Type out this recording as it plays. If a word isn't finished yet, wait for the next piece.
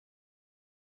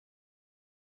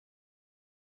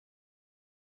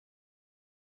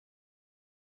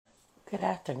Good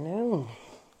afternoon.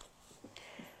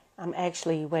 I'm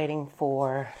actually waiting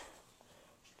for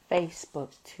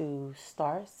Facebook to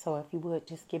start, so if you would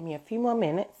just give me a few more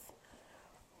minutes.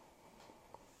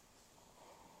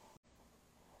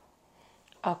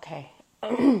 Okay,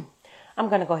 I'm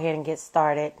going to go ahead and get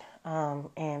started,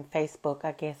 and Facebook,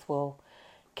 I guess, will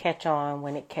catch on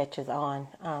when it catches on.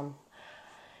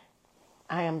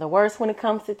 I am the worst when it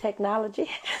comes to technology,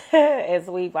 as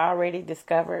we've already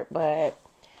discovered, but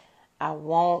I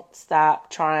won't stop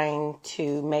trying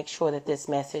to make sure that this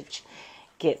message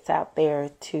gets out there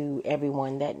to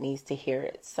everyone that needs to hear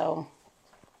it. So,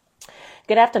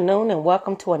 good afternoon and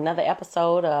welcome to another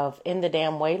episode of In the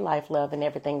Damn Way, Life, Love, and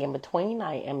Everything in Between.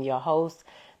 I am your host,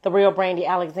 the real Brandy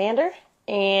Alexander.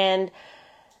 And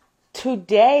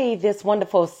today, this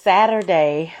wonderful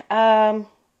Saturday, I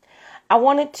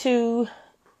wanted to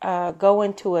go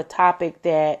into a topic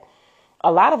that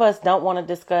a lot of us don't want to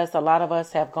discuss. A lot of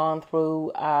us have gone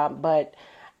through, but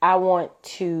I want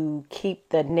to keep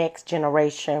the next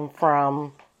generation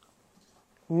from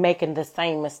making the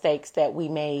same mistakes that we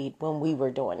made when we were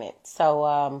doing it.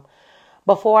 So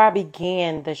before I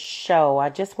begin the show, I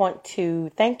just want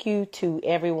to thank you to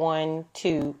everyone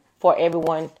for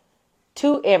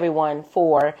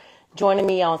joining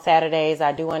me on Saturdays.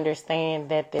 I do understand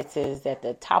that this is at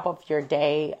the top of your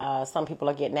day. Some people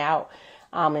are getting out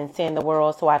and seeing the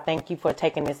world. So I thank you for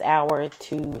taking this hour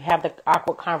to have the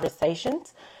awkward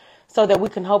conversations so that we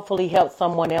can hopefully help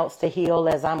someone else to heal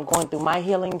as I'm going through my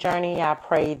healing journey. I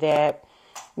pray that,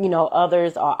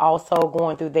 others are also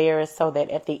going through theirs so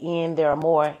that at the end there are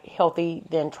more healthy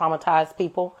than traumatized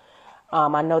people.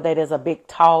 I know that is a big,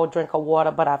 tall drink of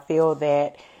water, but I feel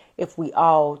that if we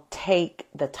all take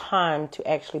the time to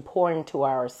actually pour into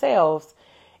ourselves,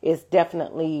 it's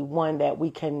definitely one that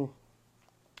we can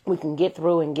get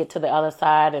through and get to the other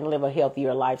side and live a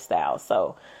healthier lifestyle.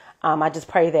 So I just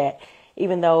pray that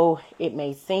even though it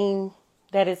may seem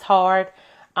that it's hard,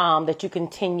 that you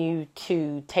continue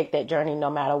to take that journey no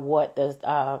matter what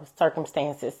the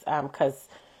circumstances, because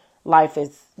life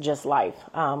is just life.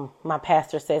 My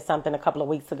pastor said something a couple of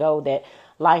weeks ago that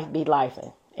life be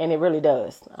lifing, and it really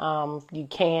does. You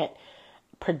can't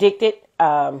predict it,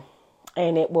 and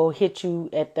it will hit you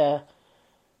at the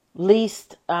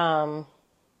least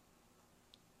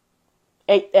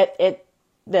at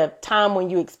the time when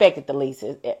you expect it the least,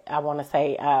 I want to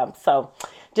say. So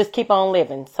just keep on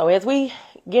living. So as we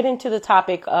get into the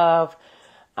topic of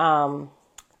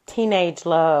teenage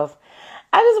love,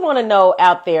 I just want to know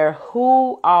out there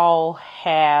who all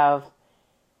have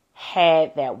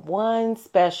had that one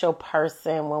special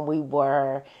person when we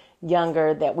were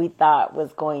younger that we thought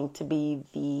was going to be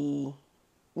the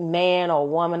man or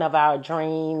woman of our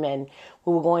dream, and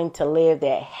we were going to live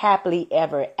that happily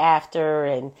ever after,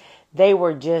 and they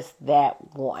were just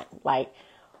that one. Like,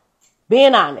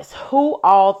 being honest, who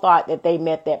all thought that they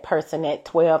met that person at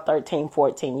 12, 13,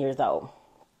 14 years old?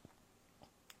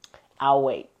 I'll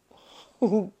wait.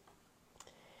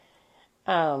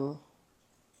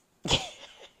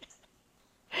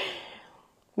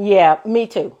 Yeah, me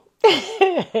too.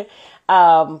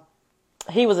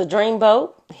 He was a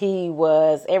dreamboat. He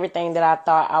was everything that I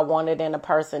thought I wanted in a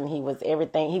person. He was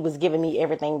everything. He was giving me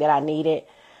everything that I needed.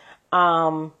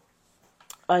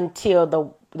 Until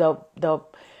the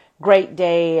great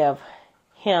day of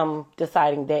him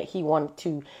deciding that he wanted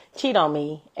to cheat on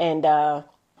me, and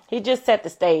he just set the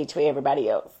stage for everybody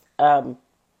else.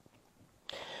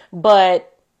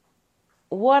 But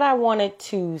what I wanted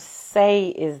to say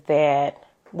is that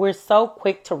we're so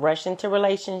quick to rush into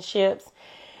relationships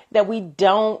that we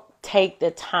don't take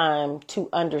the time to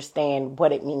understand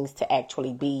what it means to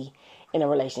actually be in a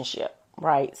relationship,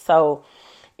 right? So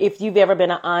if you've ever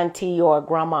been an auntie or a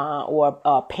grandma or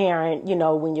a parent,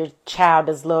 when your child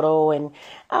is little and,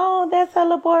 oh, that's her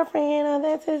little boyfriend or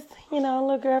that's his,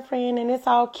 little girlfriend, and it's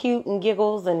all cute and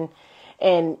giggles and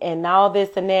all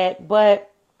this and that,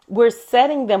 but we're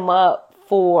setting them up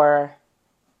for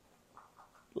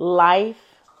life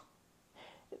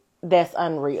that's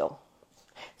unreal.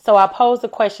 So I posed the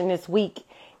question this week,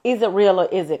 is it real or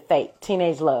is it fake?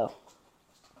 Teenage love.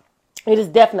 It is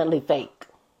definitely fake,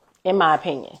 in my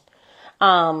opinion.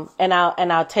 And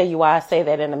I'll tell you why I say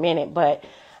that in a minute, but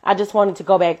I just wanted to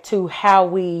go back to how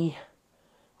we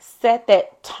set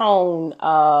that tone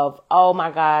of, oh my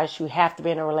gosh, you have to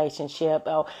be in a relationship.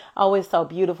 Oh, it's so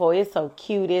beautiful. It's so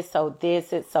cute. It's so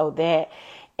this, it's so that.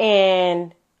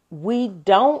 And we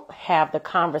don't have the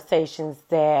conversations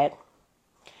that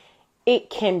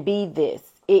it can be this,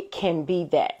 it can be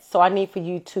that. So I need for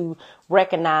you to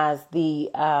recognize the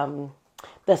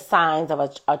the signs of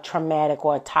a traumatic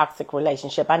or a toxic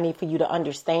relationship. I need for you to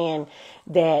understand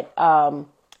that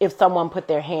if someone put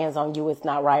their hands on you, it's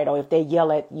not right. Or if they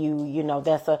yell at you,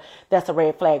 that's a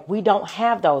red flag. We don't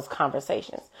have those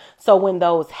conversations. So when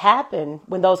those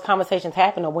conversations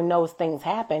happen, or when those things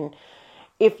happen,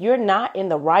 if you're not in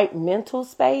the right mental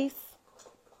space,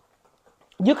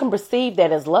 you can perceive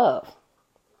that as love,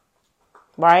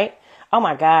 right? Oh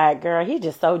my God, girl, he's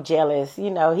just so jealous. He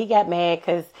got mad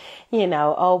because,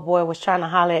 old boy was trying to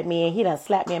holler at me and he done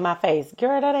slapped me in my face.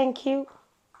 Girl, that ain't cute.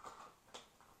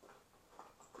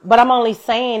 But I'm only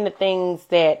saying the things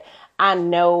that I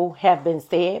know have been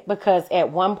said because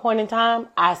at one point in time,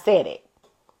 I said it.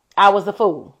 I was a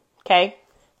fool, okay?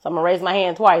 So I'm going to raise my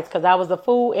hand twice because I was a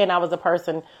fool and I was a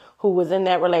person who was in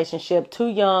that relationship too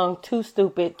young, too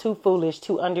stupid, too foolish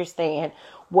to understand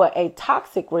what a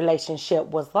toxic relationship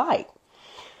was like.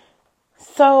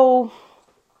 So,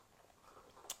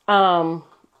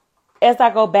 as I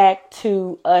go back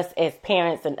to us as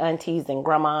parents and aunties and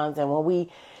grandmas, and when we,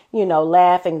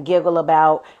 laugh and giggle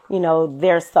about,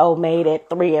 their soulmate at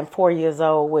 3 and 4 years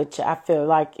old, which I feel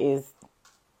like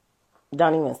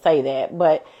don't even say that.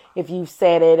 But if you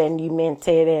said it and you meant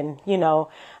it and,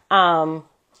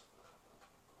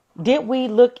 did we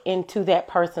look into that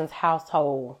person's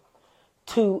household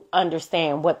to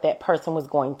understand what that person was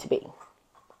going to be?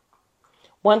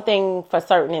 One thing for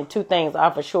certain and two things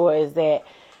are for sure is that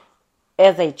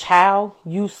as a child,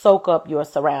 you soak up your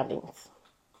surroundings.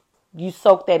 You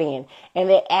soak that in, and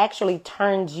it actually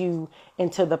turns you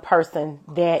into the person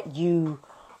that you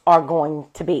are going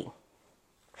to be.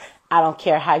 I don't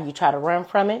care how you try to run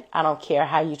from it. I don't care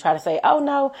how you try to say, oh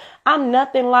no, I'm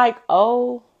nothing like,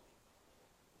 oh,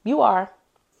 you are.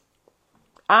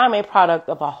 I'm a product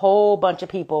of a whole bunch of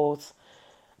people's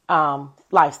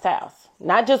lifestyles.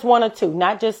 Not just one or two,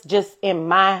 not just in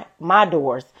my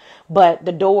doors, but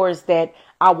the doors that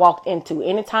I walked into.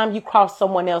 Anytime you cross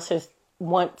someone else's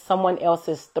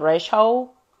threshold,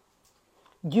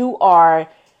 you are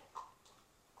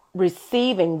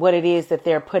receiving what it is that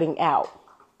they're putting out,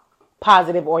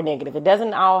 positive or negative. It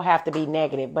doesn't all have to be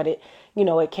negative, but it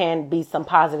can be some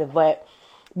positive. But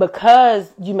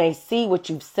because you may see what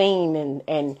you've seen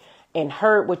and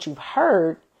heard what you've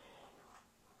heard,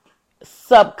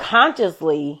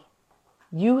 subconsciously,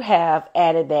 you have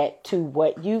added that to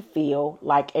what you feel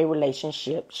like a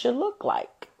relationship should look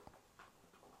like.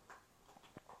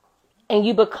 And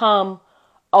you become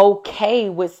okay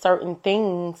with certain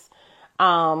things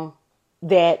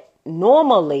that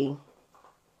normally,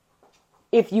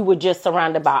 if you were just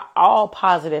surrounded by all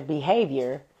positive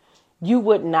behavior, you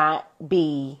would not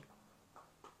be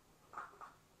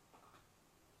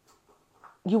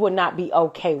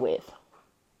okay with.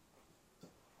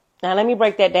 Now, let me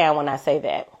break that down when I say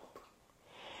that.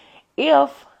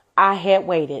 If I had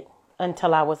waited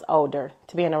until I was older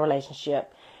to be in a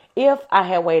relationship, if I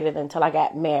had waited until I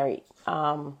got married,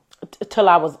 till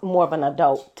I was more of an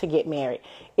adult to get married,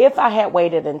 if I had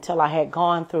waited until I had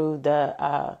gone through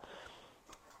the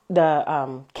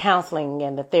counseling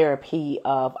and the therapy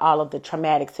of all of the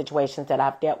traumatic situations that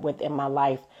I've dealt with in my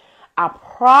life, I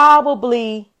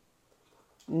probably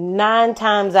 10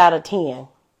 times out of 10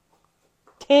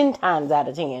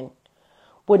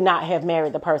 would not have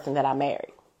married the person that I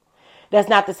married. That's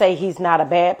not to say he's not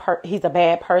he's a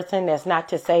bad person. That's not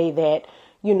to say that,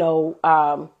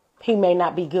 he may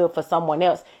not be good for someone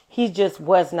else. He just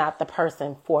was not the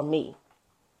person for me.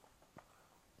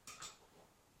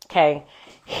 Okay.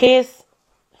 His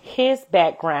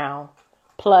background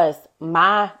plus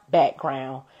my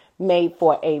background made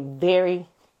for a very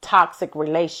toxic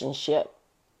relationship.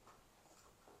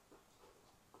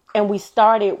 And we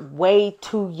started way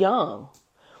too young.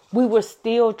 We were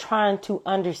still trying to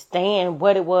understand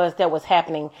what it was that was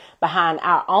happening behind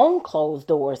our own closed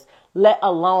doors, let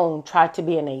alone try to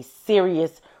be in a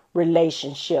serious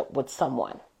relationship with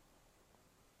someone.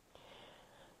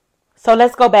 So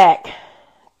let's go back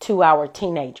to our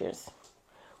teenagers.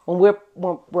 When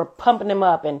we're pumping them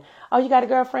up and, oh, you got a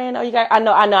girlfriend? Oh, I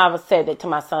know I've said that to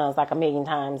my sons like a million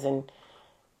times, and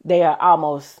they are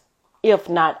almost, if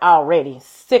not already,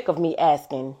 sick of me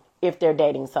asking if they're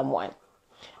dating someone.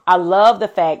 I love the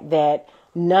fact that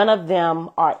none of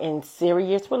them are in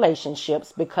serious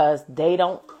relationships because they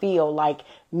don't feel like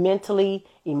mentally,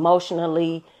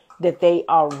 emotionally, that they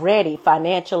are ready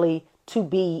financially to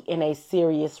be in a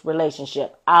serious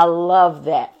relationship. I love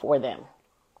that for them.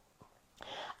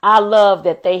 I love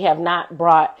that they have not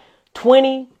brought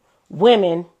 20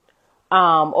 women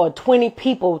or 20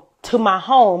 people to my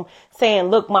home saying,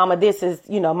 look, mama, this is,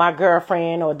 my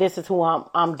girlfriend, or this is who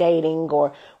I'm dating,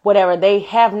 or whatever. They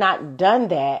have not done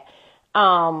that.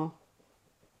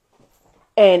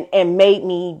 and made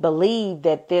me believe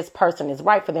that this person is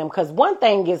right for them. Because one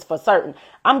thing is for certain,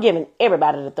 I'm giving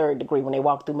everybody the third degree when they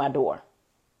walk through my door.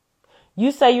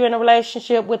 You say you're in a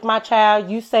relationship with my child.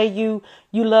 You say you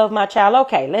love my child.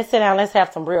 Okay, let's sit down. Let's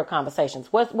have some real conversations.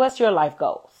 What's your life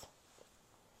goals?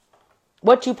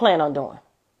 What you plan on doing?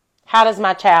 How does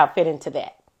my child fit into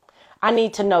that? I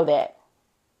need to know that.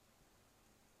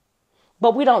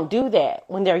 But we don't do that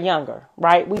when they're younger,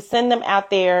 right? We send them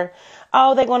out there.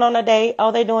 Oh, they're going on a date.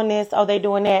 Oh, they're doing this. Oh, they're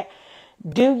doing that.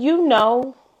 Do you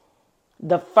know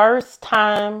the first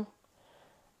time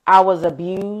I was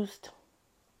abused?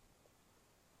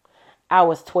 I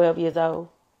was 12 years old.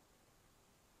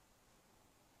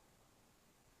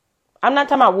 I'm not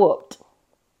talking about whooped.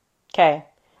 Okay. I'm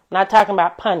not talking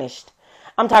about punished.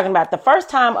 I'm talking about the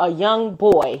first time a young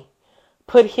boy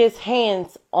put his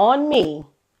hands on me.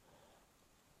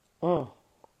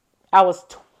 I was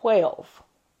 12.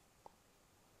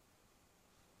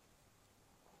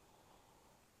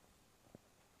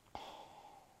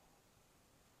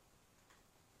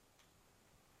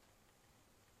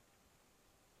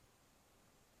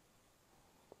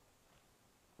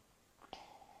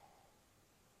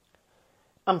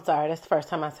 I'm sorry, that's the first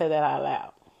time I said that out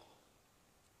loud.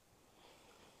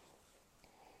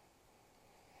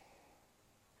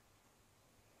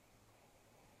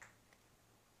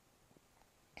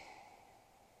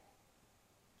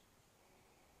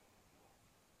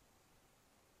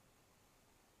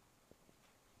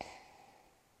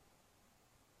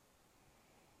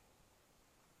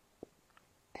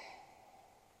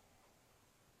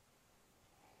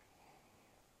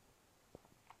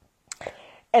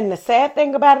 And the sad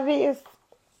thing about it is,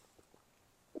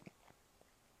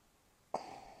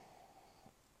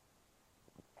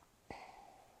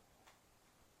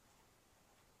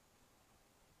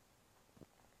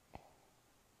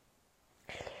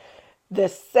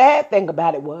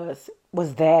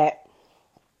 was that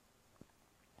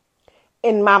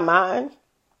in my mind,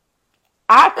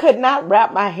 I could not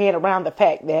wrap my head around the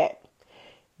fact that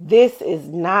this is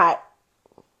not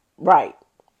right,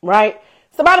 right?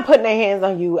 Somebody putting their hands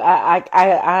on you,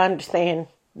 I understand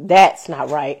that's not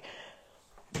right.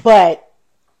 But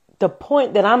the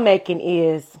point that I'm making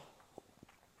is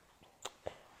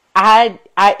I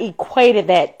equated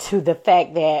that to the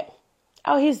fact that,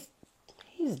 oh, he's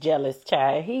jealous,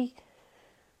 child.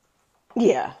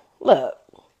 Look,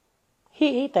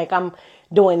 he think I'm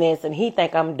doing this and he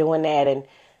think I'm doing that. And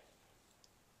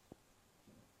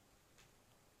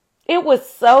it was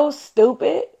so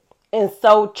stupid and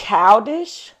so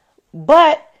childish,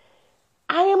 but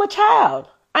I am a child.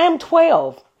 I am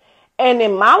 12. And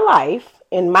in my life,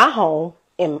 in my home,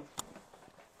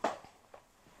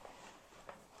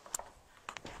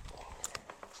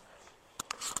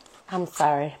 I'm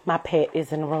sorry, my pet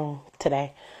is in the room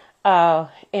today.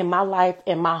 In my life,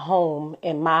 in my home,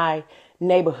 in my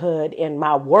neighborhood, in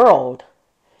my world,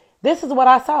 this is what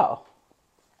I saw.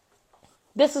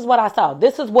 This is what I saw.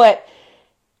 This is what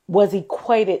was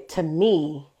equated to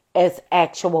me as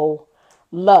actual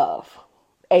love.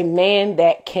 A man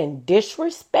that can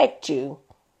disrespect you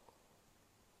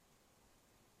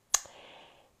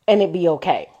and it be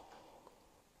okay.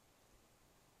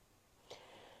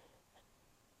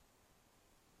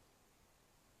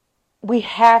 We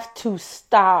have to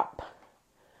stop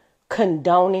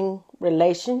condoning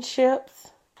relationships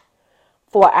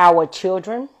for our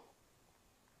children.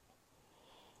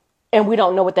 And we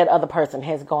don't know what that other person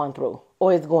has gone through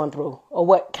or is going through or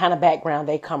what kind of background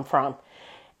they come from.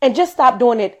 And just stop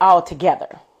doing it all together.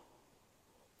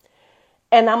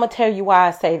 And I'm going to tell you why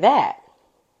I say that.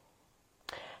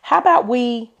 How about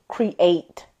we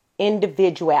create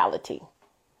individuality?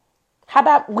 How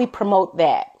about we promote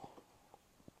that?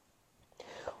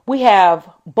 We have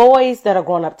boys that are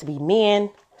growing up to be men.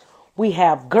 We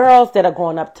have girls that are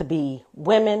growing up to be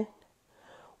women.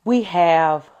 We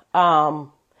have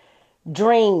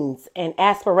dreams and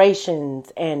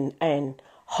aspirations and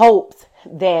hopes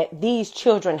that these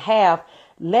children have.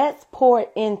 Let's pour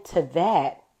into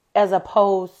that as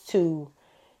opposed to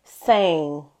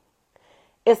saying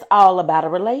it's all about a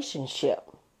relationship.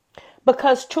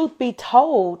 Because truth be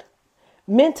told,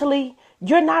 mentally,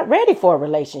 you're not ready for a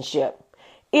relationship.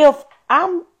 If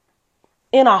I'm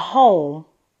in a home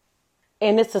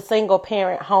and it's a single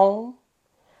parent home,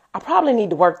 I probably need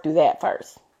to work through that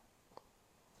first.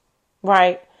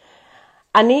 Right?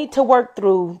 I need to work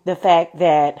through the fact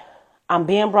that I'm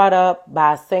being brought up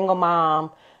by a single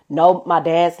mom. No, my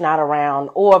dad's not around,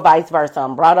 or vice versa.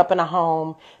 I'm brought up in a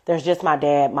home. There's just my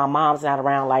dad. My mom's not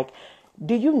around. Like,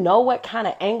 do you know what kind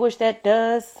of anguish that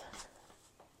does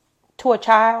to a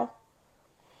child?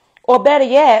 Or better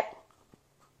yet,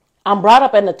 I'm brought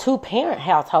up in a 2-parent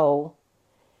household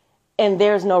and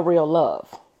there's no real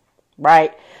love,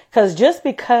 right? Because just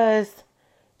because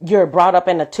you're brought up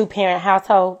in a 2-parent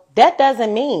household, that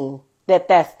doesn't mean that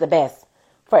that's the best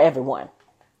for everyone.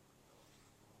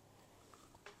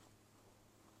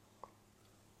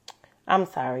 I'm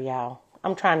sorry, y'all.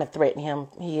 I'm trying to threaten him.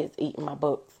 He is eating my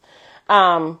books.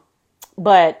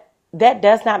 But that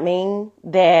does not mean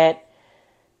that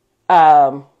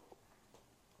that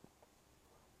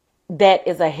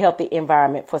is a healthy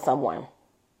environment for someone.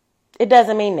 It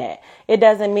doesn't mean that. It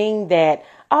doesn't mean that,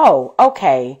 oh,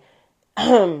 okay,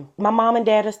 my mom and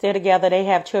dad are still together. They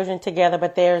have children together,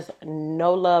 but there's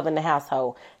no love in the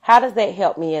household. How does that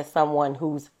help me as someone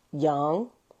who's young,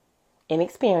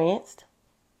 inexperienced,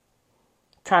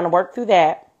 trying to work through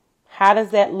that? How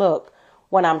does that look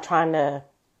when I'm trying to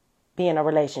be in a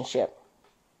relationship?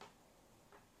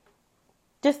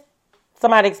 Just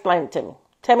somebody explain it to me.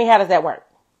 Tell me, how does that work?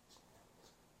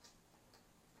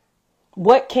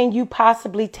 What can you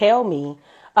possibly tell me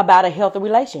about a healthy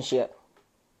relationship?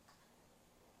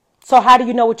 So how do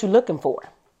you know what you're looking for?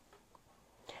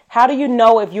 How do you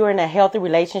know if you're in a healthy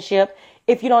relationship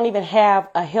if you don't even have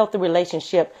a healthy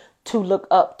relationship to look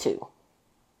up to?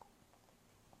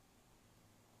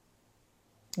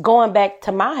 Going back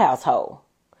to my household,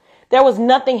 there was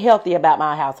nothing healthy about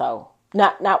my household.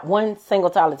 Not one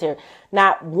single solitary.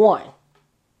 Not one.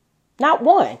 Not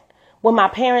one. When my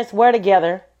parents were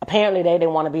together, apparently they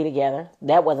didn't want to be together.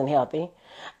 That wasn't healthy.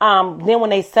 Then when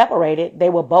they separated, they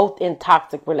were both in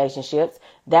toxic relationships.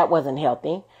 That wasn't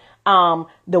healthy.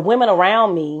 The women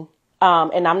around me,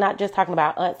 and I'm not just talking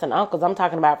about aunts and uncles, I'm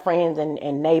talking about friends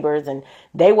and neighbors, and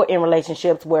they were in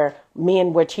relationships where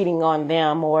men were cheating on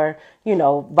them or,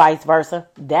 vice versa.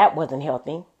 That wasn't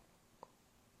healthy.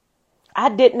 I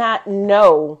did not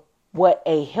know what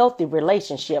a healthy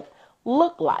relationship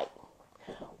looked like,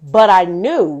 but I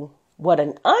knew what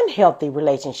an unhealthy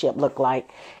relationship looked like,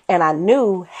 and I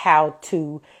knew how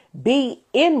to be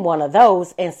in one of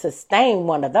those and sustain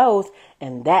one of those,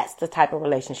 and that's the type of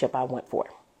relationship I went for.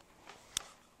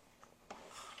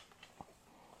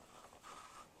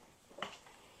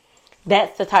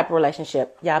 That's the type of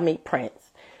relationship. Y'all meet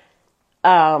Prince.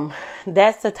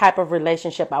 That's the type of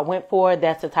relationship I went for.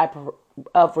 That's the type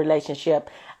of relationship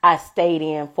I stayed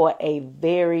in for a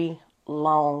very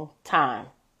long time.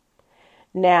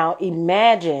 Now,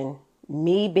 imagine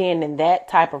me being in that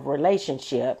type of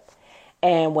relationship,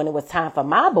 and when it was time for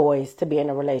my boys to be in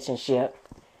a relationship,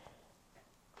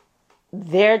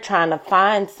 they're trying to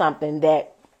find something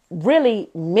that really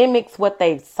mimics what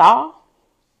they saw,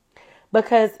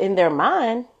 because in their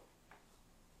mind,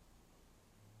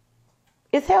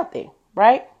 it's healthy,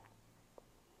 right?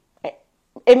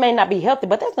 It may not be healthy,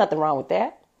 but there's nothing wrong with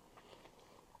that.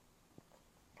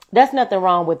 There's nothing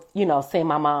wrong with, seeing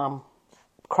my mom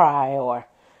cry, or,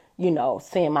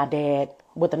 seeing my dad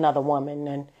with another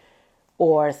woman,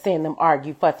 or seeing them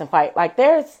argue, fuss, and fight. Like,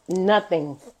 there's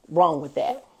nothing wrong with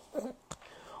that.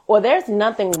 Or there's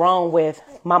nothing wrong with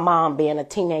my mom being a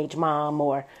teenage mom,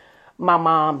 or my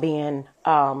mom being,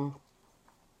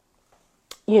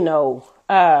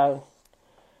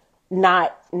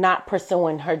 not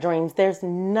pursuing her dreams. There's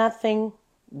nothing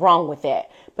wrong with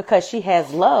that, because she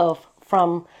has love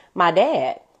from my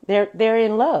dad. They're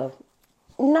in love.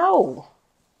 No.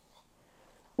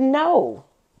 And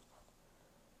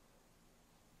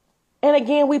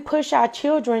again, we push our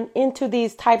children into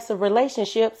these types of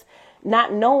relationships,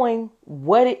 not knowing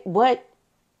what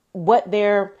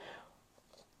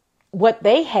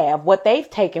they've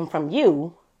taken from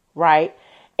you, right?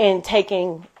 And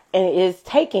is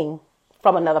taking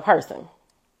from another person.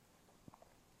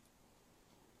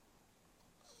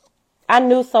 I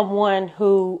know someone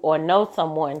who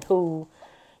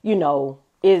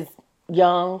is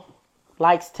young,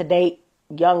 likes to date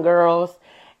young girls,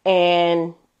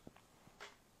 and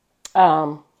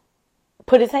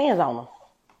put his hands on them.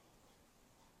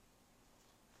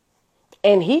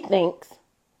 And he thinks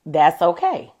that's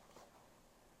okay.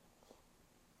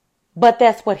 But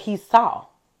that's what he saw.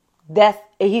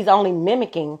 He's only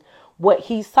mimicking what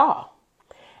he saw.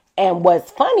 And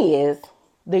what's funny is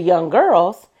the young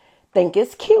girls think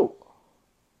it's cute.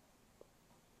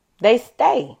 They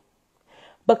stay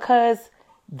because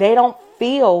they don't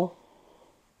feel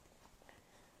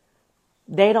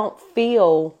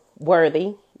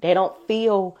worthy. They don't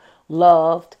feel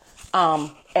loved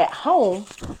at home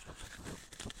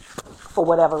for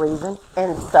whatever reason.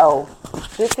 And so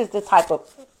this is the type of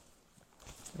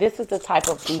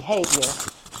behavior.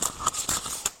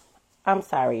 I'm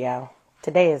sorry, y'all.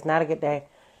 Today is not a good day.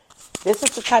 This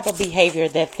is the type of behavior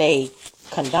that they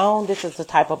condone. This is the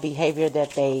type of behavior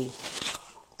that they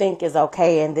think is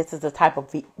okay, and this is the type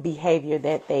of behavior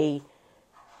that they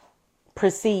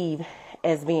perceive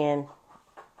as being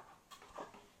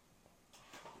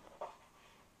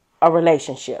a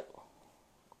relationship.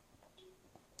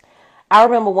 I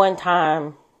remember one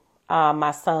time my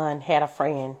son had a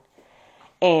friend,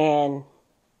 and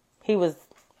he was,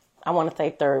 I want to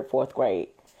say, third, fourth grade.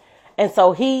 And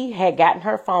so he had gotten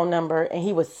her phone number, and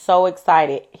he was so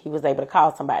excited he was able to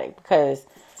call somebody, because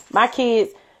my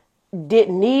kids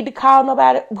didn't need to call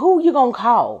nobody. Who you gonna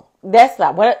call? That's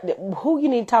not who you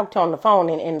need to talk to on the phone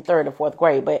in third or fourth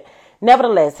grade. But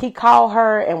nevertheless, he called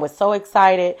her and was so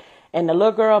excited. And the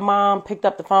little girl mom picked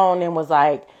up the phone and was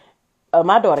like,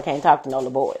 my daughter can't talk to no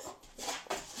little boys.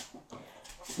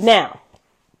 Now,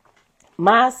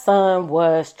 my son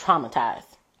was traumatized.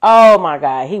 Oh my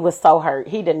God, he was so hurt.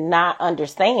 He did not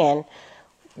understand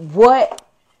what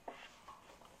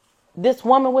this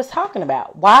woman was talking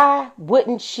about. Why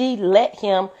wouldn't she let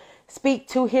him speak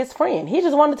to his friend? He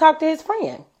just wanted to talk to his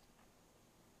friend.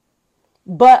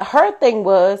 But her thing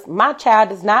was, my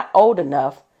child is not old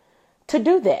enough to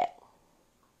do that.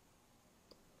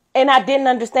 And I didn't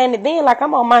understand it then. Like,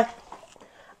 I'm on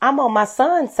my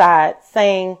son's side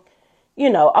saying,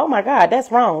 oh my God,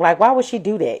 that's wrong. Like, why would she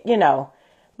do that?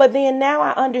 But then now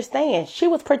I understand. She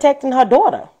was protecting her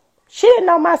daughter. She didn't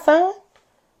know my son.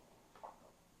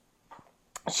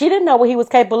 She didn't know what he was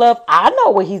capable of. I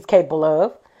know what he's capable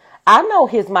of. I know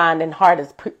his mind and heart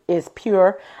is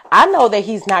pure. I know that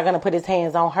he's not going to put his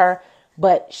hands on her,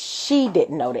 but she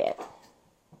didn't know that.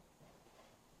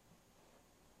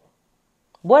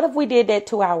 What if we did that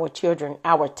to our children,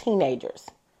 our teenagers,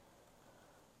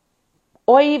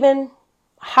 or even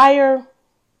higher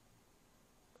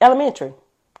elementary?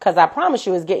 Because I promise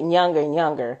you, it's getting younger and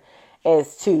younger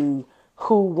as to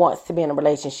who wants to be in a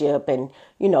relationship. And,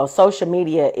 social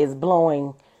media is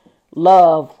blowing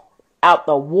love out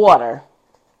the water.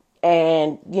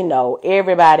 And,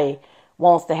 everybody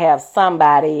wants to have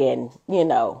somebody. And,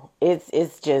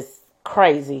 it's just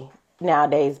crazy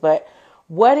nowadays. But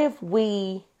what if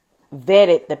we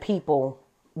vetted the people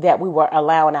that we were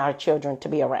allowing our children to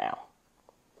be around?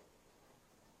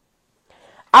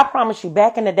 I promise you,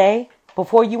 back in the day,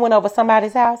 before you went over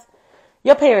somebody's house,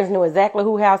 your parents knew exactly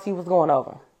whose house you was going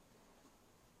over.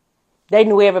 They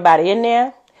knew everybody in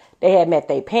there. They had met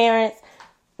their parents.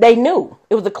 They knew.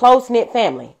 It was a close-knit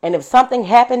family. And if something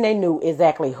happened, they knew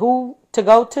exactly who to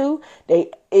go to.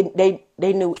 They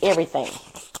knew everything.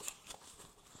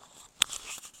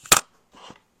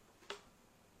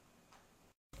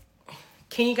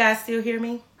 Can you guys still hear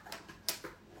me?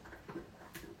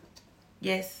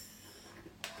 Yes.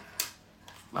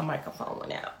 My microphone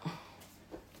went out.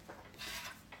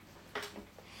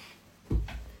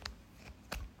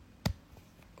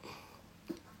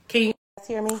 Can you guys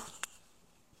hear me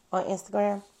on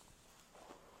Instagram?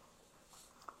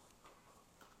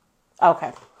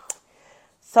 Okay.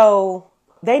 So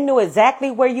they knew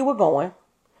exactly where you were going.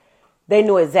 They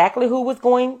knew exactly who was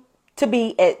going to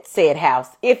be at said house.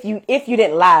 If you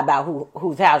didn't lie about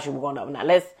whose house you were going over. Now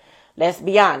let's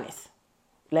be honest.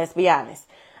 Let's be honest.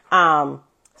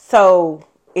 So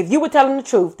if you were telling the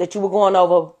truth that you were going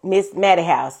over Miss Maddie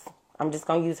house, I'm just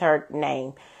going to use her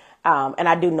name. And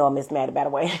I do know Miss Maddie, by the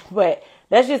way. But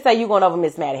let's just say you're going over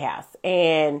Miss Maddie house.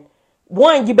 And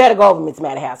one, you better go over Miss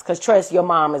Maddie house, because trust, your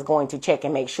mom is going to check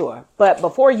and make sure. But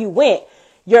before you went,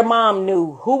 your mom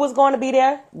knew who was going to be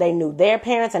there. They knew their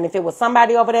parents. And if it was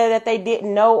somebody over there that they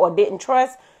didn't know or didn't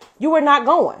trust, you were not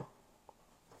going.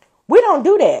 We don't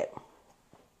do that.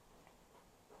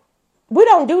 We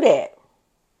don't do that.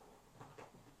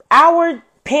 Our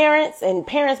parents and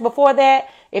parents before that,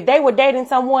 if they were dating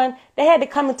someone, they had to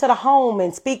come into the home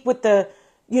and speak with the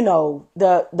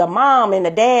mom and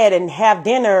the dad and have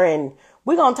dinner. And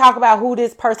we're going to talk about who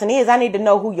this person is. I need to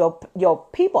know who your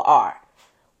people are.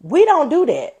 We don't do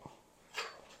that.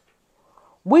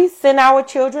 We send our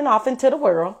children off into the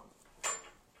world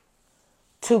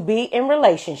to be in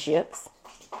relationships,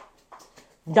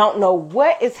 don't know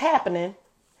what is happening,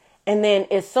 and then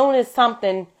as soon as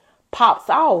something pops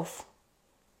off,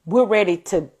 we're ready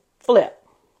to flip.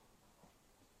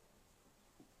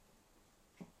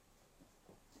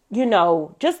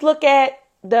 Just look at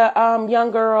the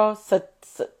young girl,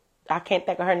 I can't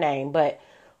think of her name, but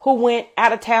who went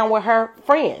out of town with her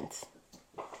friends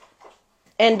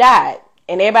and died.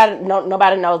 And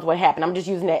nobody knows what happened. I'm just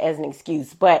using that as an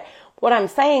excuse. But what I'm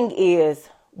saying is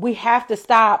we have to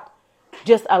stop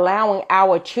just allowing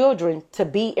our children to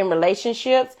be in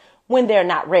relationships when they're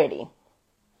not ready.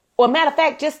 Or matter of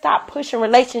fact, just stop pushing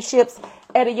relationships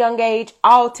at a young age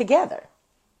altogether.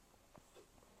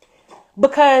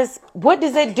 Because what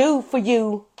does it do for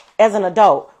you as an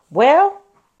adult? Well,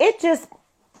 it just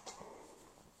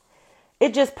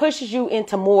pushes you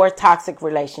into more toxic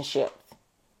relationships.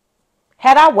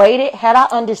 Had I waited, had I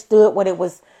understood what it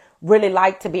was really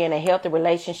like to be in a healthy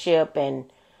relationship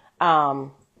and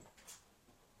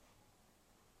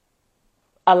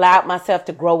allowed myself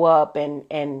to grow up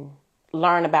and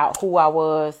learn about who I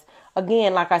was,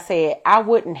 again, like I said, I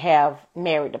wouldn't have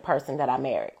married the person that I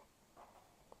married.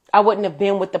 I wouldn't have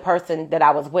been with the person that I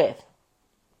was with.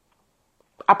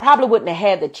 I probably wouldn't have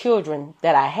had the children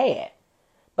that I had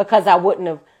because I wouldn't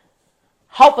have,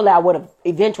 hopefully I would have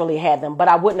eventually had them, but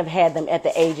I wouldn't have had them at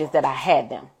the ages that I had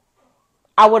them.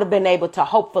 I would have been able to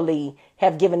hopefully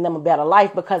have given them a better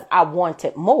life because I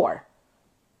wanted more.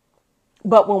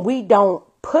 But when we don't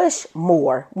push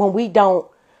more, when we don't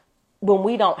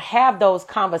have those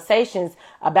conversations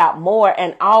about more,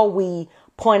 and all we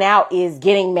point out is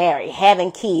getting married,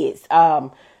 having kids,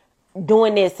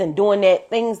 doing this and doing that,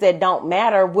 things that don't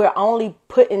matter, we're only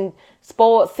putting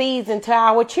spoiled seeds into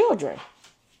our children.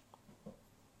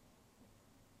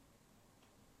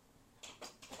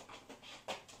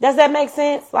 Does that make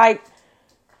sense? Like,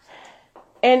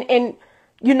 and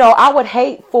you know, I would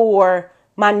hate for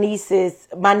my niece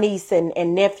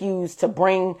and nephews to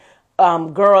bring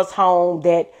girls home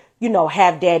that, you know,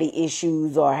 have daddy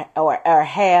issues or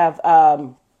have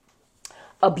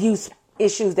abuse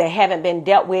issues that haven't been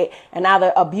dealt with, and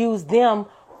either abuse them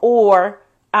or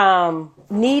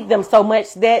need them so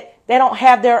much that they don't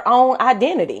have their own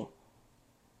identity.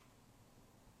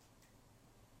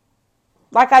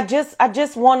 Like, I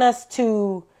just want us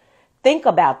to think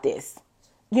about this.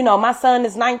 You know, my son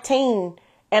is 19,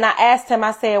 and I asked him,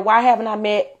 I said, why haven't I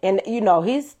met, and you know,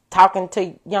 he's talking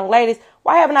to young ladies,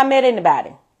 why haven't I met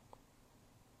anybody?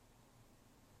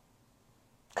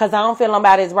 Because I don't feel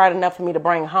nobody's right enough for me to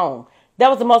bring home. That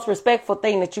was the most respectful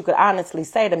thing that you could honestly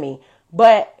say to me.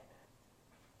 But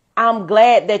I'm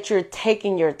glad that you're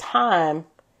taking your time.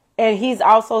 And he's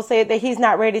also said that he's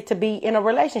not ready to be in a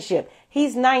relationship.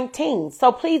 He's 19.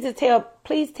 So please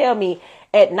tell me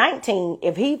at 19,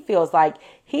 if he feels like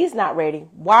he's not ready,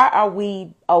 why are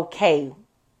we okay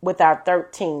with our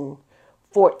 13,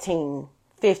 14,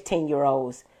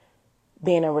 15-year-olds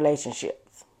being in relationships?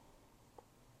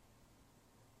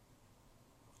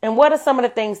 And what are some of the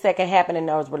things that can happen in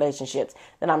those relationships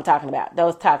that I'm talking about?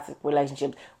 Those toxic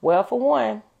relationships. Well, for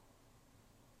one,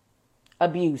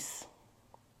 abuse.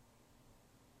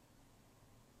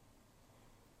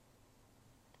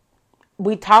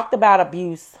 We talked about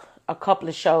abuse a couple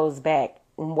of shows back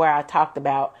where I talked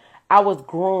about I was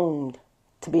groomed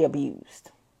to be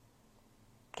abused.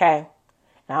 Okay?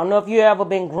 I don't know if you've ever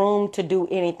been groomed to do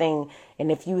anything.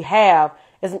 And if you have,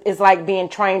 it's like being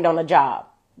trained on a job,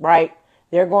 right?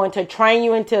 They're going to train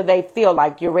you until they feel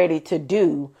like you're ready to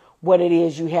do what it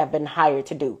is you have been hired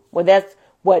to do. Well, that's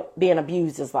what being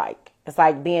abused is like. It's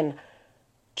like being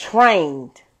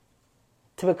trained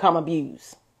to become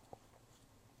abused.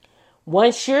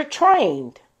 Once you're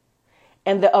trained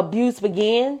and the abuse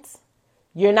begins,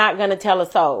 you're not going to tell a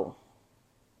soul.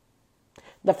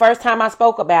 The first time I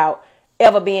spoke about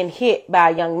ever being hit by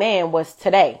a young man was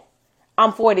today.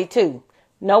 I'm 42.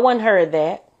 No one heard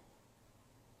that.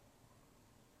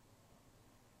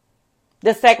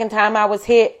 The second time I was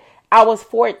hit, I was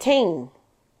 14.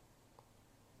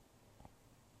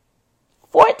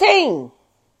 14.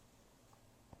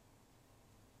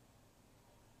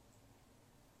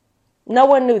 No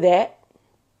one knew that.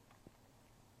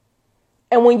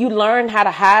 And when you learn how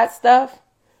to hide stuff,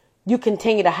 you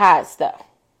continue to hide stuff.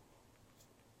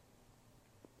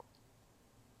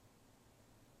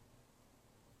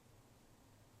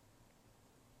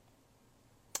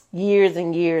 Years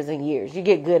and years and years. You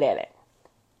get good at it.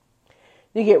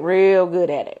 You get real good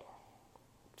at it.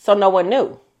 So no one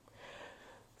knew.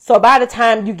 So by the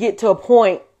time you get to a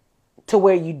point to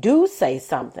where you do say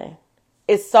something,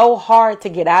 it's so hard to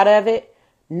get out of it.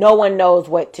 No one knows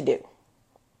what to do.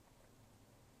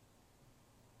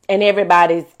 And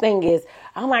everybody's thing is,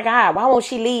 oh my God, why won't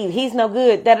she leave? He's no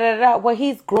good. Da, da, da, da. Well,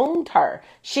 he's groomed her.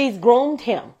 She's groomed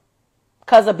him.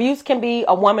 Because abuse can be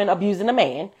a woman abusing a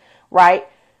man, right?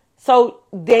 So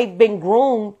they've been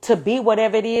groomed to be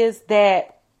whatever it is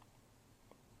that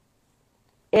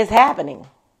is happening.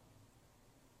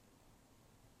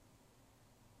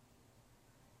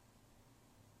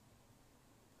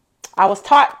 I was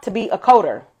taught to be a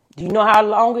coder. Do you know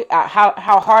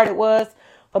how hard it was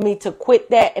for me to quit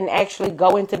that and actually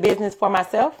go into business for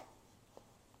myself?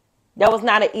 That was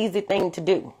not an easy thing to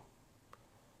do.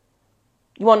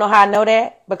 You want to know how I know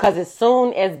that? Because as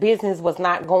soon as business was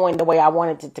not going the way I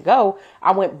wanted it to go,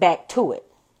 I went back to it.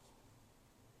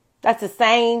 That's the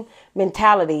same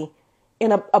mentality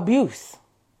in abuse,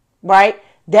 right?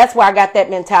 That's where I got that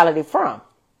mentality from.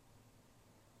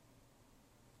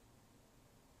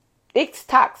 It's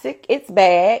toxic. It's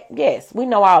bad. Yes, we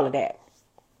know all of that.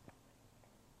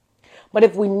 But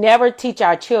if we never teach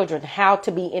our children how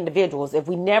to be individuals, if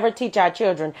we never teach our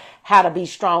children how to be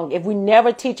strong, if we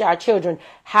never teach our children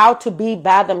how to be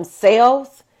by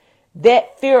themselves,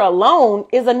 that fear alone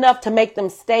is enough to make them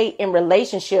stay in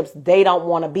relationships they don't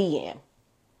want to be in.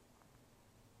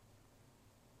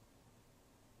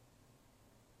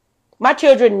 My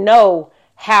children know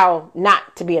how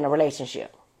not to be in a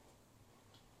relationship.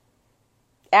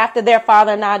 After their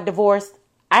father and I divorced,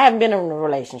 I haven't been in a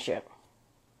relationship.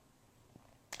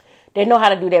 They know how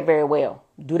to do that very well.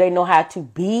 Do they know how to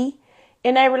be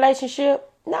in a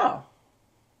relationship? No.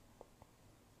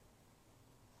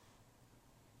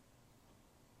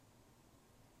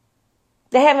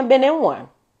 They haven't been in one.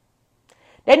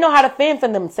 They know how to fend for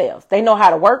themselves. They know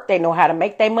how to work. They know how to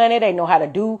make their money. They know how to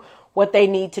do what they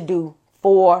need to do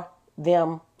for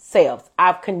themselves.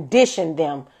 I've conditioned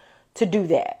them to do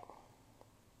that.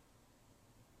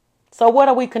 So what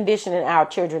are we conditioning our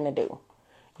children to do?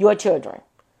 Your children,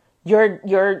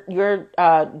 your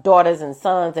daughters and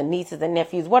sons and nieces and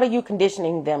nephews. What are you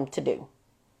conditioning them to do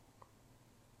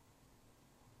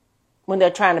when they're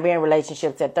trying to be in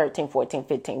relationships at 13, 14,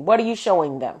 15? What are you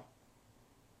showing them?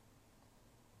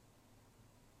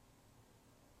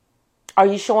 Are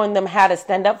you showing them how to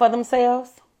stand up for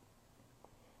themselves?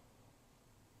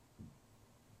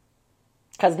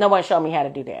 Because no one showed me how to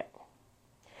do that.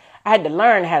 I had to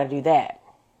learn how to do that.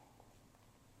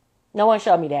 No one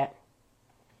showed me that.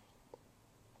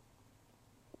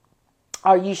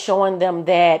 Are you showing them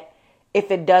that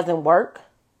if it doesn't work,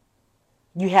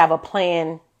 you have a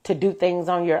plan to do things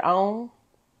on your own?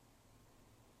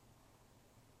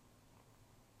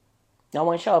 No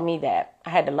one showed me that.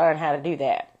 I had to learn how to do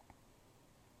that.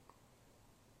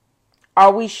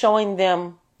 Are we showing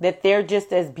them that they're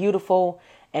just as beautiful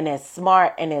and as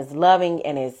smart and as loving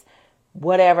and as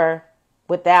whatever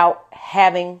without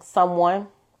having someone?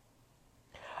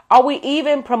 Are we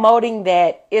even promoting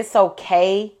that it's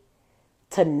okay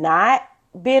to not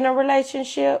be in a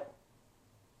relationship?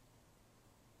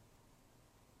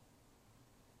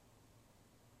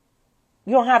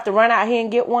 You don't have to run out here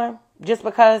and get one just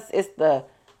because it's the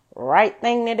right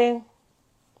thing to do.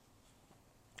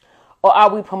 Or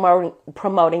are we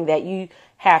promoting that you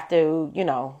have to,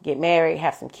 get married,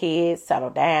 have some kids, settle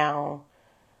down?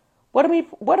 What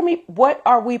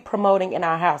are we promoting in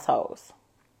our households?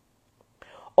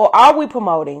 Or are we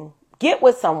promoting get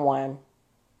with someone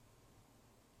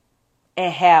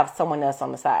and have someone else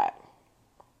on the side?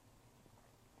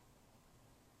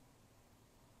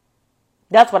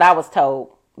 That's what I was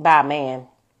told by a man,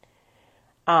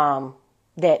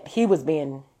 that he was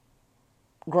being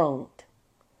groomed.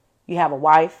 You have a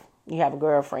wife, you have a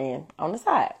girlfriend on the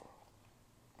side.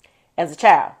 As a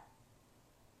child,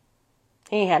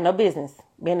 he ain't had no business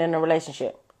being in a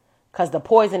relationship, because the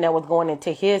poison that was going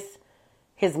into his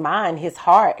mind, his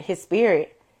heart, his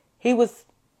spirit, he was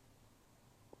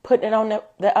putting it on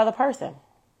the other person.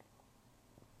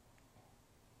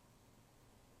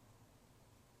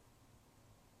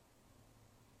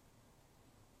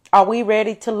 Are we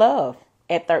ready to love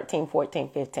at 13, 14,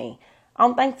 15? I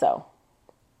don't think so.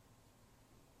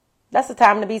 That's the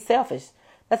time to be selfish.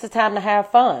 That's the time to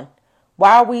have fun.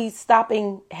 Why are we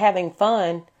stopping having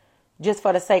fun just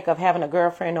for the sake of having a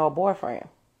girlfriend or a boyfriend?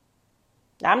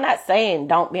 Now, I'm not saying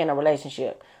don't be in a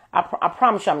relationship. I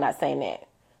promise you I'm not saying that.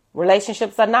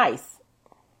 Relationships are nice.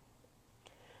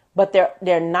 But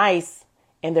they're nice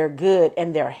and they're good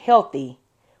and they're healthy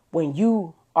when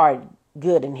you are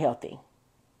good and healthy.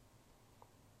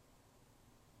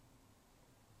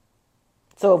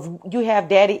 So if you have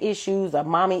daddy issues or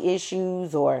mommy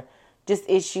issues or just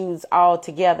issues all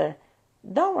together,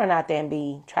 don't run out there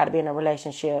and try to be in a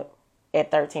relationship at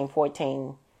 13,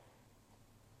 14.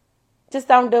 Just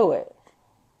don't do it.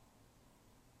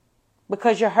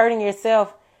 Because you're hurting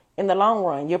yourself in the long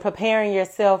run. You're preparing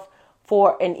yourself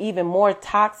for an even more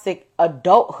toxic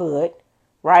adulthood,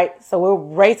 right? So we're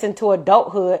racing to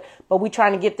adulthood, but we're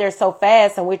trying to get there so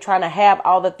fast, and we're trying to have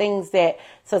all the things that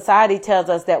society tells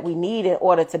us that we need in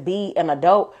order to be an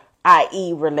adult,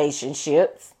 i.e.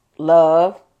 relationships,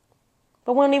 love.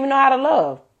 But we don't even know how to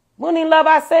love. We don't even love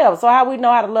ourselves. So how we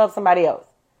know how to love somebody else?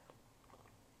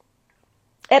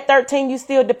 At 13, you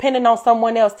still depending on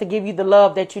someone else to give you the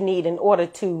love that you need in order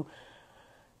to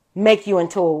make you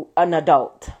into an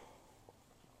adult.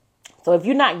 So if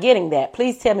you're not getting that,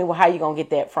 please tell me how you're going to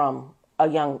get that from a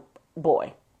young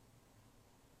boy.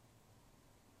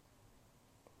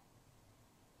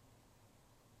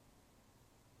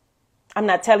 I'm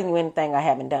not telling you anything I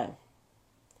haven't done.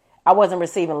 I wasn't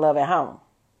receiving love at home.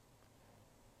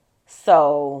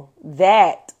 So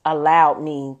that allowed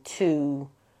me to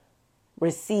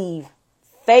receive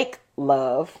fake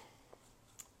love,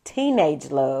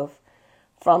 teenage love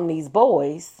from these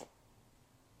boys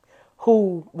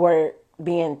who were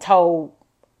being told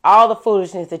all the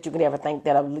foolishness that you could ever think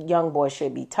that a young boy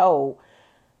should be told.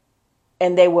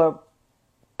 And they were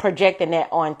projecting that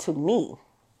onto me.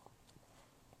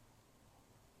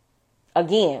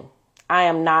 Again, I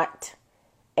am not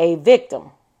a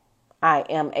victim. I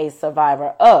am a survivor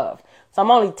of. So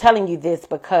I'm only telling you this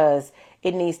because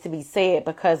it needs to be said,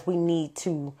 because we need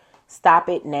to stop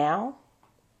it now.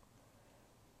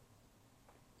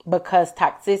 Because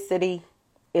toxicity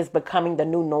is becoming the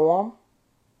new norm.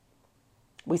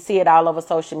 We see it all over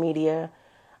social media,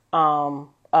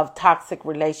 of toxic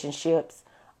relationships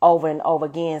over and over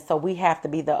again. So we have to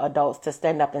be the adults to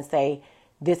stand up and say,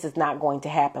 this is not going to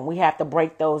happen. We have to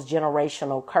break those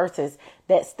generational curses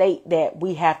that state that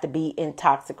we have to be in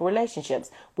toxic relationships.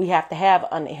 We have to have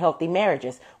unhealthy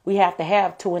marriages. We have to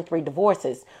have 2 and 3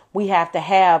 divorces. We have to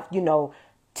have,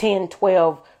 10,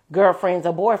 12 girlfriends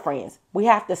or boyfriends. We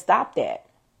have to stop that.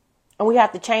 And we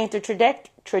have to change the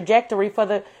trajectory for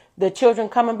the children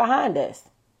coming behind us.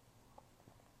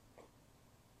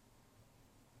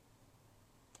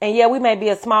 And yeah, we may be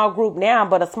a small group now,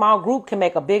 but a small group can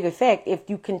make a big effect if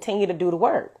you continue to do the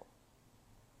work.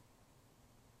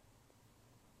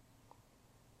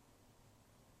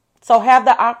 So have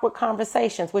the awkward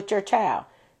conversations with your child.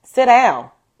 Sit down.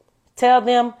 Tell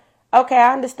them, okay,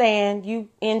 I understand you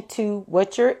into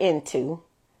what you're into,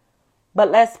 but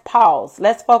let's pause.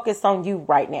 Let's focus on you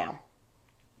right now.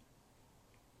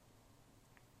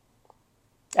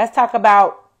 Let's talk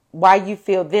about why you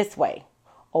feel this way.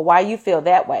 Or why you feel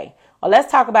that way. Or let's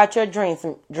talk about your dreams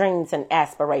and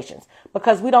aspirations.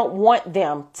 Because we don't want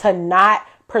them to not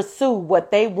pursue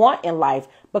what they want in life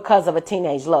because of a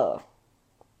teenage love.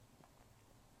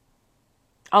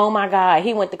 Oh my God,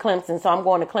 he went to Clemson, so I'm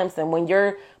going to Clemson. When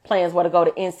your plans were to go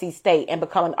to NC State and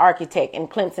become an architect, and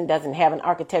Clemson doesn't have an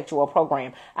architectural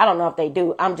program. I don't know if they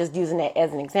do. I'm just using that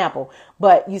as an example.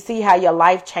 But you see how your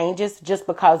life changes just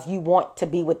because you want to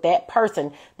be with that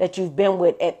person that you've been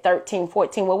with at 13,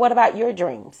 14. Well, what about your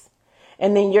dreams?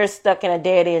 And then you're stuck in a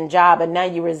dead-end job and now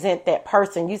you resent that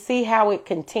person. You see how it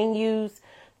continues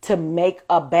to make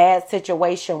a bad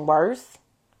situation worse?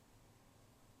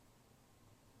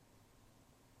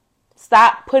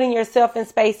 Stop putting yourself in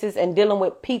spaces and dealing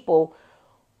with people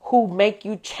who make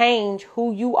you change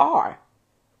who you are.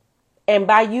 And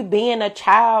by you being a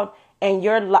child and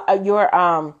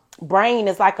your brain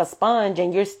is like a sponge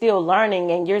and you're still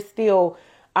learning and you're still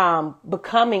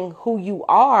becoming who you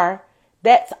are,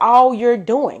 that's all you're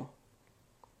doing.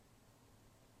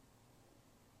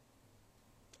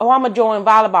 Oh, I'm going to join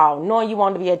volleyball, knowing you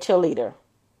want to be a cheerleader.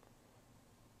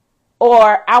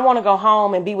 Or I want to go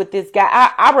home and be with this guy.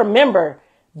 I remember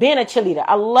being a cheerleader.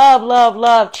 I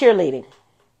love cheerleading.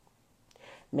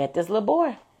 Met this little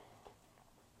boy.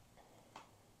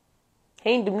 He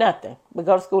didn't do nothing but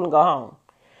go to school and go home.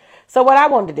 So what I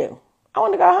wanted to do, I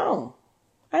wanted to go home.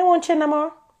 I didn't want to cheer no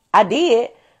more. I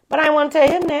did, but I didn't want to tell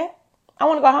him that. I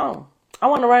want to go home. I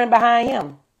want to run behind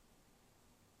him.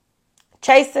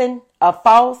 Chasing a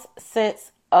false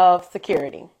sense of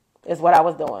security is what I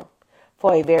was doing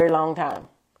for a very long time,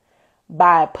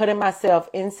 by putting myself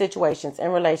in situations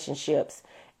and relationships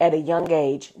at a young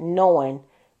age, knowing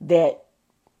that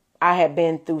I had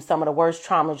been through some of the worst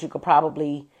traumas you could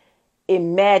probably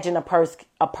imagine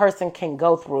a person can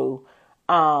go through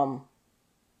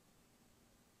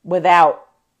without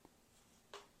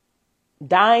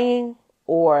dying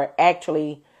or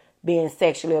actually being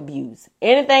sexually abused.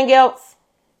 Anything else,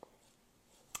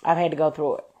 I've had to go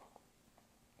through it.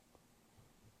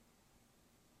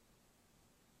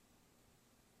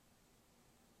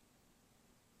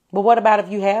 But what about if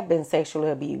you have been sexually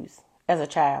abused as a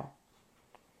child?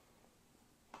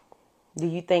 Do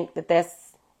you think that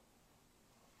that's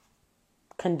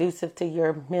conducive to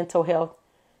your mental health,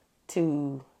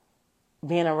 to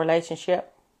be in a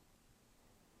relationship?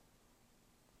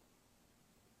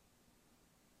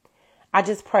 I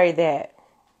just pray that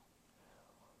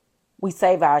we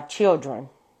save our children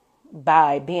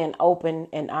by being open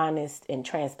and honest and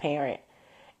transparent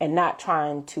and not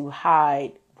trying to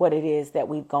hide what it is that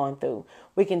we've gone through.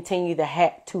 We continue to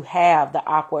have the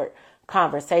awkward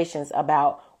conversations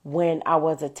about when I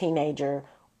was a teenager,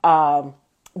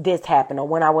 this happened, or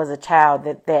when I was a child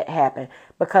that happened,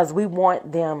 because we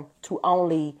want them to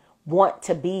only want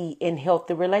to be in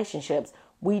healthy relationships.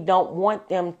 We don't want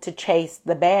them to chase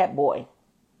the bad boy.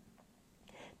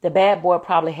 The bad boy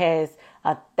probably has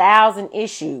 1,000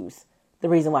 issues, the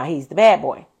reason why he's the bad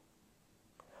boy.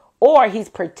 Or he's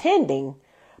pretending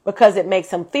because it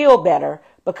makes him feel better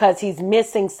because he's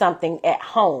missing something at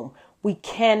home. We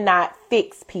cannot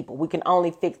fix people. We can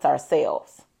only fix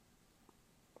ourselves.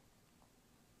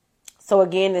 So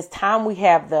again, it's time we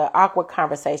have the awkward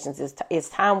conversations. It's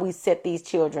time we sit these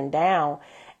children down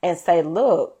and say,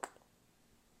 look,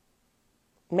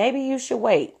 maybe you should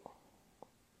wait.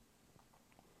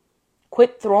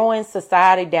 Quit throwing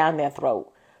society down their throat.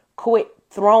 Quit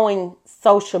throwing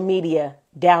social media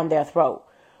down their throat.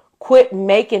 Quit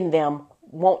making them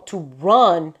want to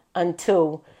run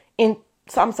into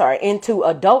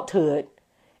adulthood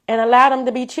and allow them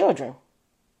to be children.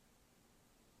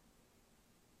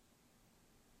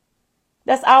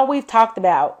 That's all we've talked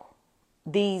about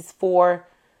these 4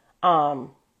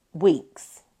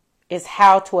 weeks, is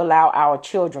how to allow our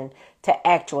children to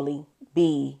actually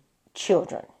be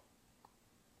children.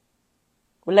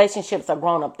 Relationships are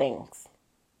grown-up things.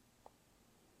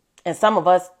 And some of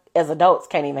us as adults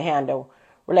can't even handle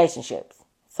relationships.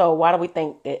 So why do we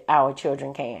think that our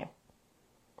children can?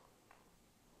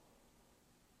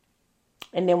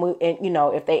 And then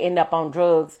if they end up on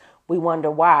drugs, we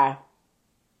wonder why.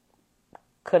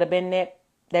 Could have been that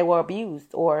they were abused,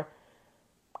 or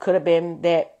could have been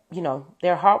that,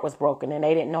 their heart was broken and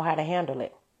they didn't know how to handle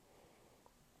it.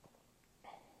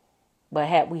 But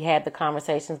had we had the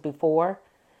conversations before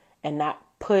and not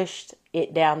pushed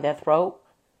it down their throat,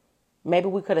 maybe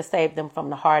we could have saved them from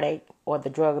the heartache or the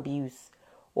drug abuse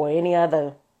or any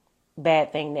other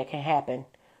bad thing that can happen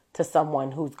to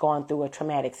someone who's gone through a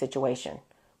traumatic situation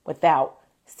without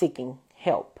seeking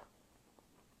help.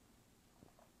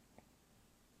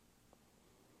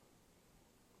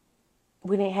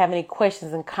 We didn't have any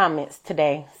questions and comments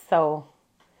today, so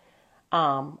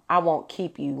I won't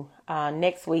keep you.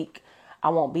 Next week, I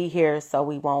won't be here, so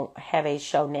we won't have a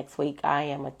show next week. I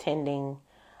am attending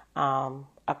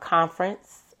a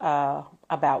conference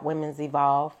about Women's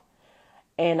Evolve,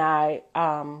 and I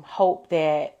hope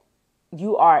that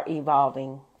you are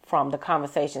evolving from the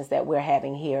conversations that we're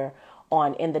having here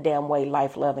on In the Damn Way,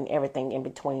 Life, Love, and Everything in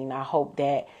Between. I hope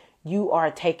that you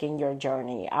are taking your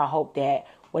journey. I hope that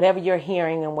whatever you're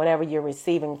hearing and whatever you're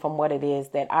receiving from what it is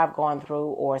that I've gone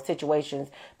through or situations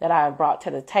that I have brought to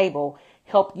the table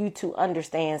help you to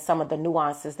understand some of the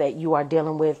nuances that you are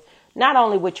dealing with, not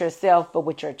only with yourself, but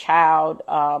with your child,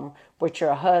 with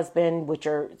your husband, with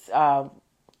your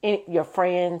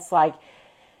friends. Like,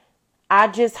 I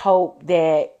just hope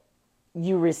that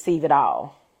you receive it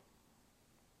all.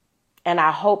 And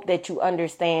I hope that you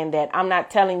understand that I'm not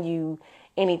telling you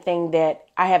anything that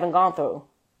I haven't gone through.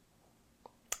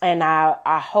 And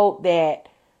I hope that,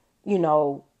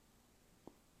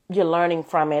 you're learning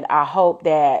from it. I hope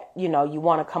that, you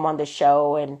want to come on the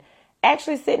show and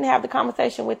actually sit and have the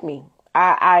conversation with me.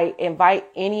 I invite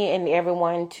any and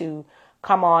everyone to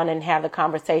come on and have the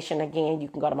conversation. Again, you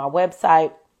can go to my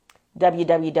website,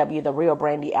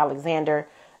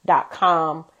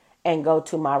 www.therealbrandyalexander.com, and go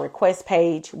to my request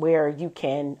page where you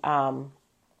can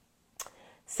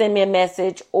send me a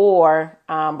message or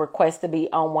request to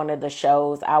be on one of the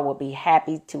shows. I will be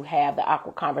happy to have the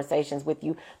awkward conversations with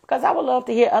you because I would love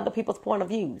to hear other people's point of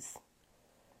views.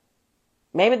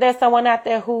 Maybe there's someone out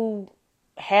there who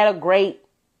had a great,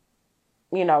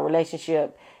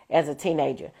 relationship as a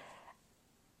teenager.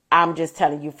 I'm just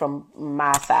telling you from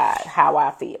my side how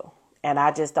I feel. And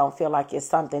I just don't feel like it's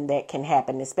something that can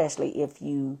happen, especially if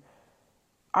you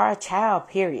are a child,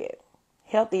 period.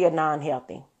 Healthy or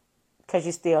non-healthy. Because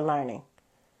you're still learning.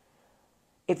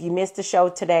 If you missed the show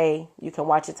today, you can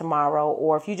watch it tomorrow.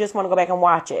 Or if you just want to go back and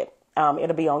watch it,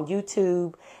 it'll be on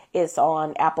YouTube. It's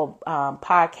on Apple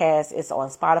Podcasts. It's on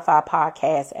Spotify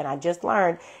Podcasts. And I just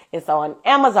learned it's on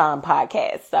Amazon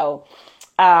Podcasts. So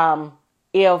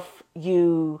if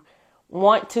you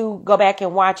want to go back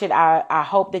and watch it, I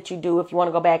hope that you do. If you want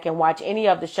to go back and watch any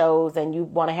of the shows and you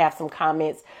want to have some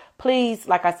comments, please,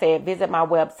 like I said, visit my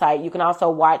website. You can also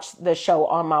watch the show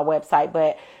on my website,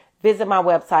 but visit my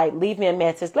website, leave me a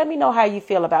message. Let me know how you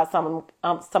feel about some of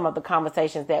the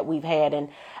conversations that we've had. And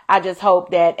I just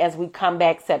hope that as we come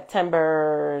back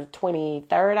September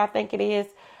 23rd, I think it is,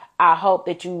 I hope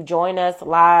that you join us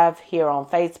live here on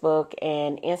Facebook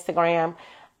and Instagram,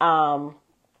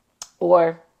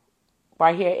 or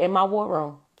right here in my war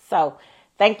room. So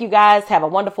thank you guys. Have a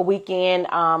wonderful weekend.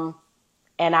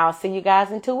 And I'll see you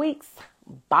guys in 2 weeks.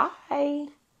 Bye.